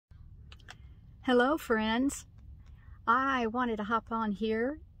Hello friends, I wanted to hop on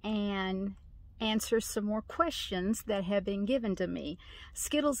here and answer some more questions that have been given to me.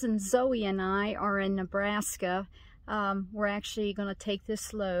 Skittles and Zoe and I are in Nebraska. We're actually going to take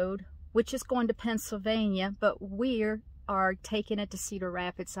this load, which is going to Pennsylvania, but we are taking it to Cedar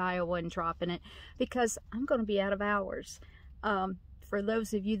Rapids, Iowa and dropping it because I'm going to be out of hours. For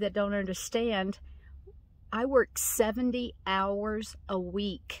those of you that don't understand, I work 70 hours a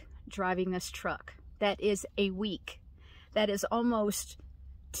week driving this truck. That is a week. That is almost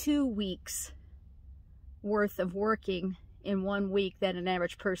 2 weeks worth of working in 1 week that an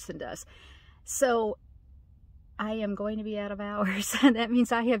average person does. So I am going to be out of hours. That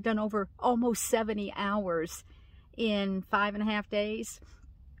means I have done over almost 70 hours in 5.5 days.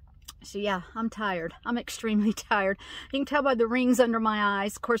 So yeah, I'm tired. I'm extremely tired. You can tell by the rings under my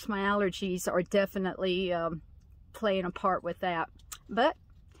eyes. Of course, my allergies are definitely playing a part with that. But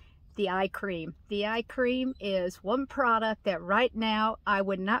the eye cream. The eye cream is one product that right now I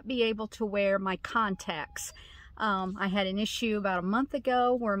would not be able to wear my contacts. I had an issue about a month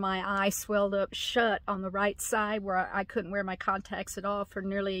ago where my eye swelled up shut on the right side where I couldn't wear my contacts at all for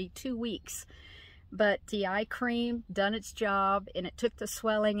nearly 2 weeks. But the eye cream done its job and it took the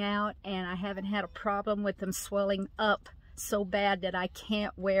swelling out, and I haven't had a problem with them swelling up so bad that I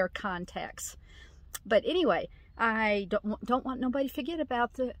can't wear contacts. But anyway, I don't want nobody to forget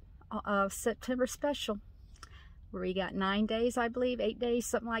about the September special, where we got 9 days, I believe, 8 days,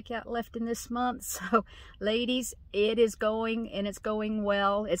 something like that left in this month. So ladies, it is going, and it's going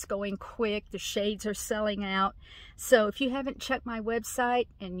well. It's going quick. The shades are selling out. So if you haven't checked my website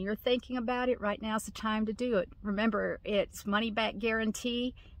and you're thinking about it, right now's the time to do it. Remember, it's money back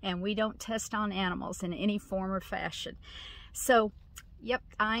guarantee, and we don't test on animals in any form or fashion. So yep,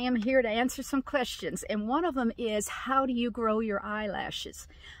 I am here to answer some questions, and one of them is, how do you grow your eyelashes?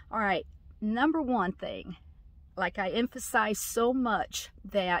 All right, number one thing, like I emphasize so much,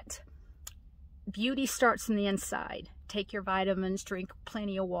 that beauty starts from the inside. Take your vitamins, drink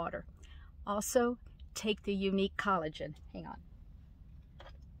plenty of water. Also, take the Unique Collagen. Hang on.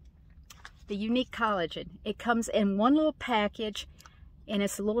 The Unique Collagen. It comes in one little package, and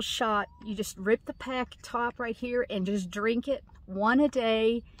it's a little shot. You just rip the pack top right here and just drink it. One a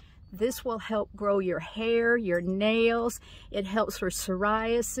day. This will help grow your hair, your nails. It helps for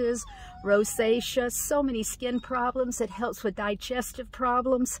psoriasis, rosacea, so many skin problems. It helps with digestive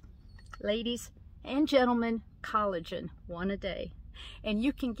problems. Ladies and gentlemen, collagen, one a day. And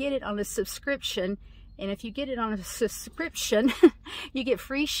you can get it on a subscription. And if you get it on a subscription, you get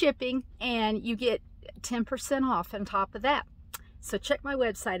free shipping and you get 10% off on top of that. So check my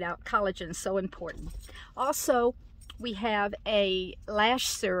website out. Collagen is so important. Also, we have a lash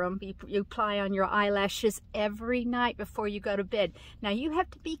serum you apply on your eyelashes every night before you go to bed. Now, you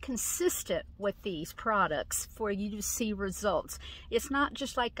have to be consistent with these products for you to see results. It's not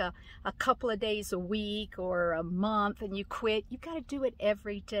just like a couple of days a week or a month and you quit. You got to do it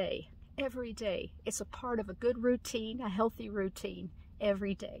every day. Every day. It's a part of a good routine, a healthy routine,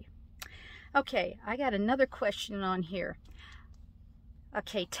 every day. Okay, I got another question on here.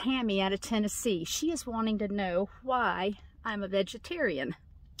 Okay, Tammy out of Tennessee. She is wanting to know why I'm a vegetarian.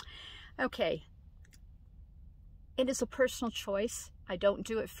 Okay, it is a personal choice. I don't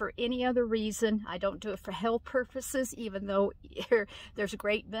do it for any other reason. I don't do it for health purposes, even though there's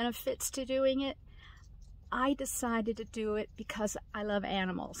great benefits to doing it. I decided to do it because I love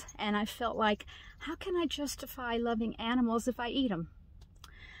animals. And I felt like, how can I justify loving animals if I eat them?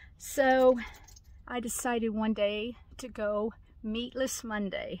 So I decided one day to go Meatless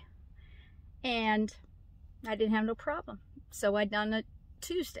Monday, and I didn't have no problem. So I done it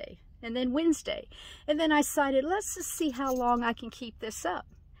Tuesday and then Wednesday, and then I decided, let's just see how long I can keep this up.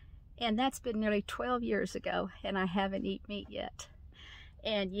 And that's been nearly 12 years ago, and I haven't eaten meat yet.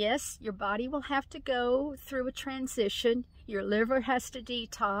 And yes, your body will have to go through a transition. Your liver has to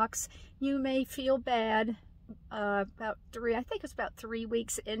detox. You may feel bad. I think it's about 3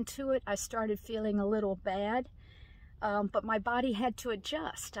 weeks into it, I started feeling a little bad. But my body had to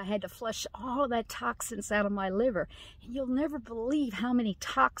adjust. I had to flush all of that toxins out of my liver. And you'll never believe how many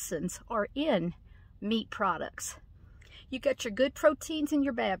toxins are in meat products. You got your good proteins and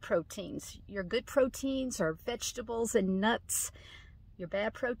your bad proteins. Your good proteins are vegetables and nuts. Your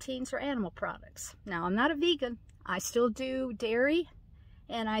bad proteins are animal products. Now, I'm not a vegan. I still do dairy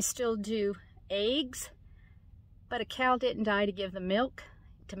and I still do eggs. But a cow didn't die to give the milk,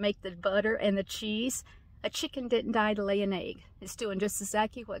 to make the butter and the cheese. A chicken didn't die to lay an egg. It's doing just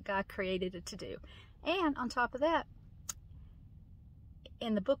exactly what God created it to do. And on top of that,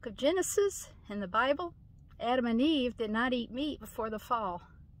 in the book of Genesis, in the Bible, Adam and Eve did not eat meat before the fall.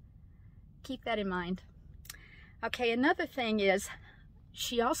 keep that in mind. Okay, another thing is,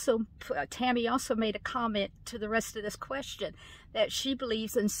 Tammy also made a comment to the rest of this question that she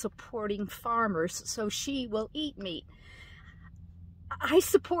believes in supporting farmers, so she will eat meat. I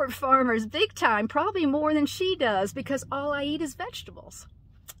support farmers big time, probably more than she does, because all I eat is vegetables.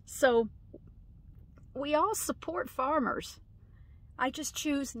 So we all support farmers. I just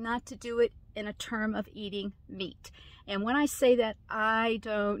choose not to do it in a term of eating meat. And when I say that, I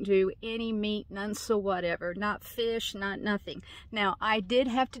don't do any meat, none so whatever, not fish, not nothing. Now, I did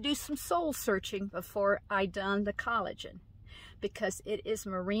have to do some soul searching before I done the collagen, because it is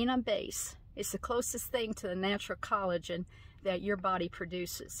marina base. It's the closest thing to the natural collagen that your body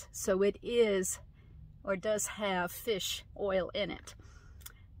produces. So it is, or does have, fish oil in it.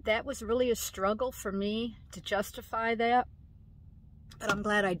 That was really a struggle for me to justify that. But I'm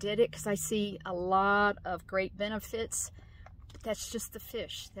glad I did it, because I see a lot of great benefits. But that's just the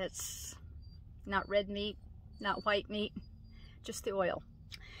fish. That's not red meat, not white meat, just the oil.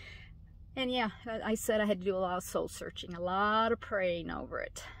 And yeah, I said I had to do a lot of soul searching, a lot of praying over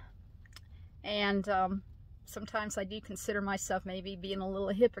it. And sometimes I do consider myself maybe being a little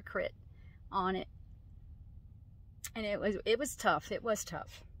hypocrite on it. And it was tough. It was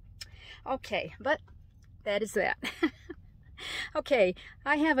tough. Okay, but that is that. Okay,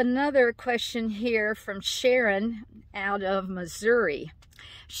 I have another question here from Sharon out of Missouri.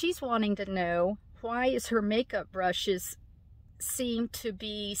 She's wanting to know, why is her makeup brushes seem to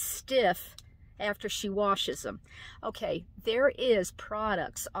be stiff after she washes them? Okay, there is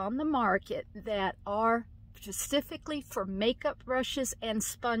products on the market that are specifically for makeup brushes and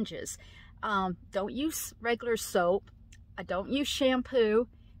sponges. Don't use regular soap. Don't use shampoo.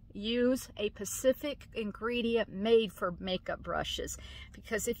 Use a specific ingredient made for makeup brushes,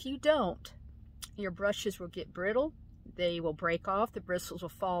 because if you don't, your brushes will get brittle, they will break off, the bristles will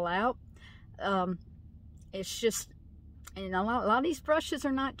fall out. It's just, and a lot of these brushes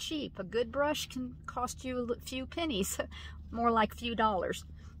are not cheap. A good brush can cost you a few pennies, more like a few dollars.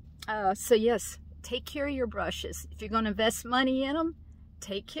 So yes, take care of your brushes. If you're going to invest money in them,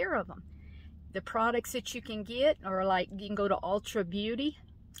 take care of them. The products that you can get are like, you can go to Ultra Beauty.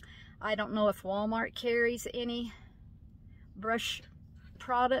 I don't know if Walmart carries any brush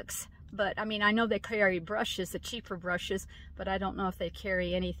products, but I mean, I know they carry brushes, the cheaper brushes, but I don't know if they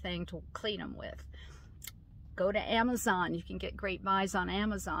carry anything to clean them with. Go to Amazon. You can get great buys on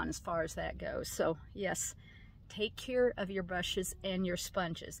Amazon as far as that goes. So yes, take care of your brushes and your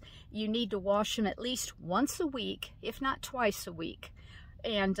sponges. You need to wash them at least once a week, if not twice a week.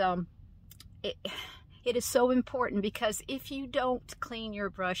 And it is so important, because if you don't clean your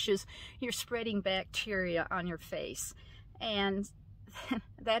brushes, you're spreading bacteria on your face. And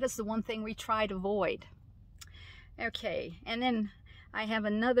that is the one thing we try to avoid. Okay, and then I have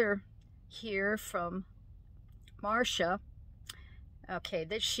another here from Marcia. Okay,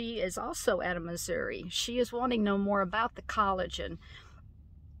 that she is also out of Missouri. She is wanting to know more about the collagen.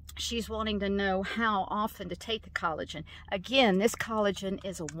 She's wanting to know how often to take the collagen. Again, this collagen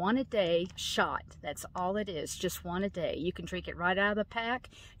is a 1-a-day shot. That's all it is, just 1 a day. You can drink it right out of the pack.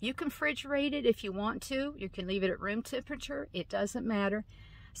 You can refrigerate it if you want to. You can leave it at room temperature. It doesn't matter.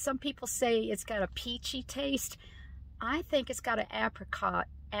 Some people say it's got a peachy taste. I think it's got an apricot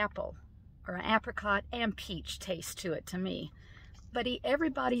apple, or an apricot and peach taste to it, to me. But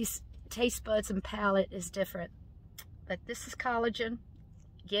everybody's taste buds and palate is different. But this is collagen.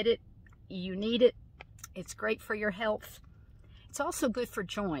 Get it. You need it. It's great for your health. It's also good for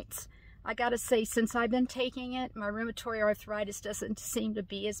joints. I gotta say, since I've been taking it, my rheumatoid arthritis doesn't seem to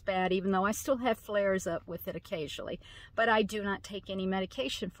be as bad, even though I still have flares up with it occasionally. But I do not take any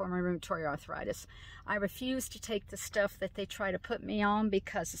medication for my rheumatoid arthritis. I refuse to take the stuff that they try to put me on,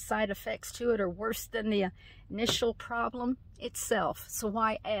 because the side effects to it are worse than the initial problem itself. So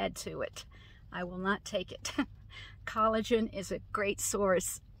why add to it? I will not take it. Collagen is a great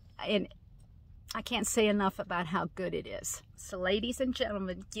source, and I can't say enough about how good it is. So ladies and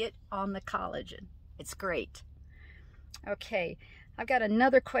gentlemen, get on the collagen. It's great. Okay, I've got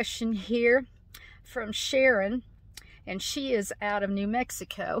another question here from Sharon, and she is out of New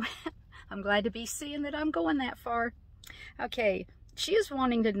Mexico. I'm glad to be seeing that I'm going that far. Okay, she is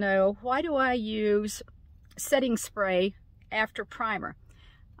wanting to know, why do I use setting spray after primer?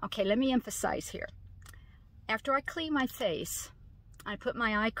 Okay, let me emphasize here. After I clean my face, I put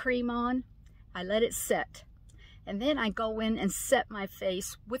my eye cream on, I let it set, and then I go in and set my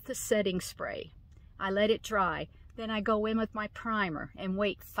face with the setting spray. I let it dry, then I go in with my primer and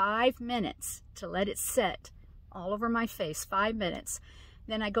wait 5 minutes to let it set all over my face, 5 minutes.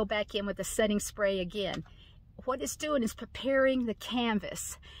 Then I go back in with the setting spray again. what it's doing is preparing the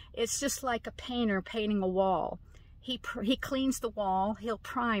canvas. It's just like a painter painting a wall. He cleans the wall, he'll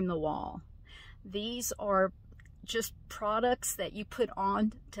prime the wall. These are just products that you put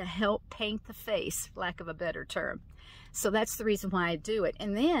on to help paint the face, lack of a better term. So that's the reason why I do it.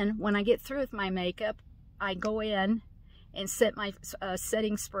 And then when I get through with my makeup, I go in and set my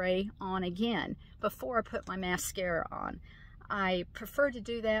setting spray on again before I put my mascara on. I prefer to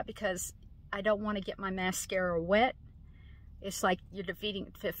do that because I don't want to get my mascara wet. It's like you're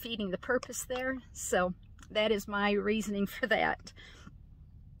defeating the purpose there. So that is my reasoning for that.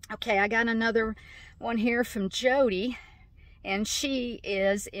 Okay, I got another one here from Jody, and she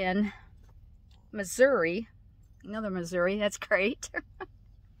is in Missouri. Another Missouri, that's great.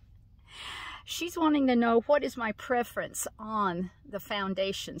 She's wanting to know what is my preference on the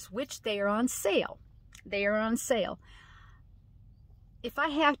foundations, which they are on sale. They are on sale. If I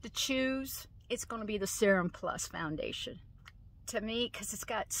have to choose, it's going to be the Serum Plus foundation. To me, because it's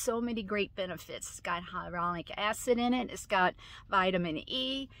got so many great benefits. It's got hyaluronic acid in it. It's got vitamin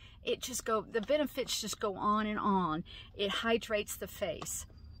E. The benefits just go on and on. It hydrates the face.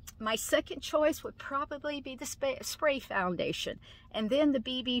 My second choice would probably be the spray foundation, and then the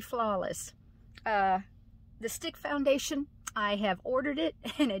BB Flawless. The stick foundation, I have ordered it,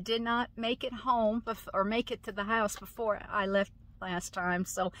 and it did not make it home or make it to the house before I left last time,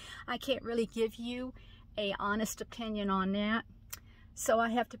 so I can't really give you an honest opinion on that. So I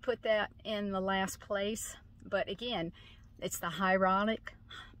have to put that in the last place. But again, it's the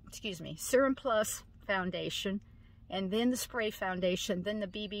Serum Plus foundation, and then the spray foundation, then the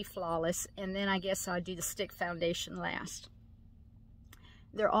BB Flawless, and then I guess I'll do the stick foundation last.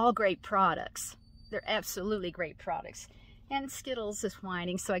 They're all great products. They're absolutely great products. And Skittles is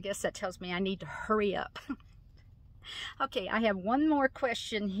whining, so I guess that tells me I need to hurry up. Okay, I have one more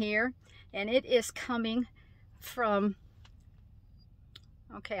question here, and it is coming from...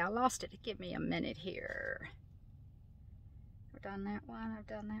 Okay, I lost it. Give me a minute here. I've done that one. I've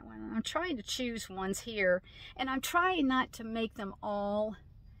done that one. I'm trying to choose ones here, and I'm trying not to make them all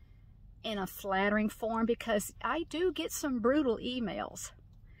in a flattering form because I do get some brutal emails.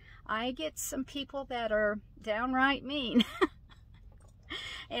 I get some people that are downright mean.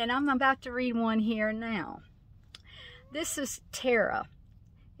 And I'm about to read one here now. This is Tara,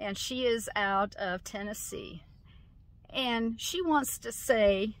 and she is out of Tennessee. And she wants to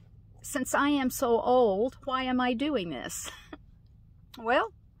say, since I am so old, why am I doing this?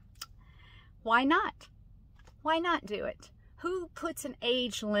 Well, why not? Why not do it? Who puts an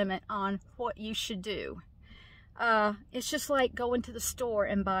age limit on what you should do? It's just like going to the store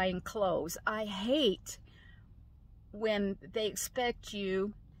and buying clothes. I hate when they expect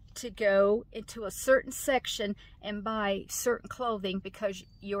you to go into a certain section and buy certain clothing because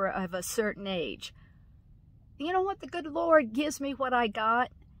you're of a certain age. You know what? The good Lord gives me what I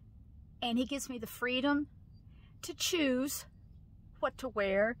got, and He gives me the freedom to choose what to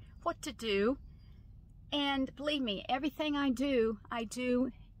wear, what to do. And believe me, everything I do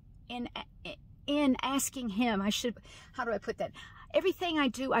in asking Him. How do I put that? Everything I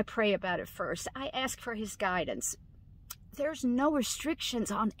do, I pray about it first. I ask for His guidance. There's no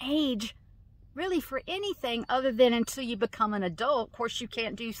restrictions on age, really, for anything other than until you become an adult. Of course, you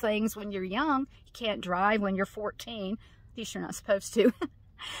can't do things when you're young. You can't drive when you're 14. At least you're not supposed to.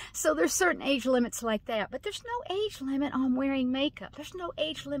 So there's certain age limits like that. But there's no age limit on wearing makeup. There's no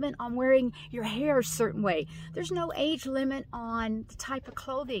age limit on wearing your hair a certain way. There's no age limit on the type of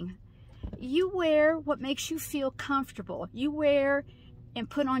clothing. You wear what makes you feel comfortable. You wear and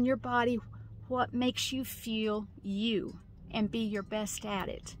put on your body what makes you feel you and be your best at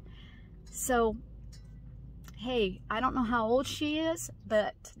it. So, hey, I don't know how old she is,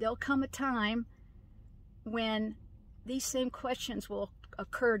 but there'll come a time when these same questions will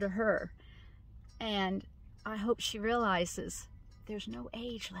occur to her. And I hope she realizes there's no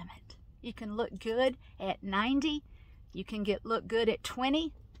age limit. You can look good at 90. You can look good at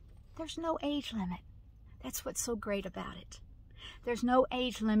 20. There's no age limit. That's what's so great about it. There's no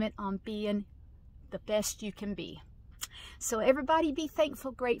age limit on being the best you can be. So everybody be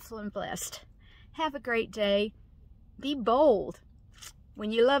thankful, grateful, and blessed. Have a great day. Be bold.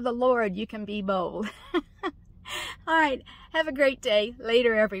 When you love the Lord, you can be bold. All right. Have a great day.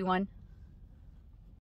 Later, everyone.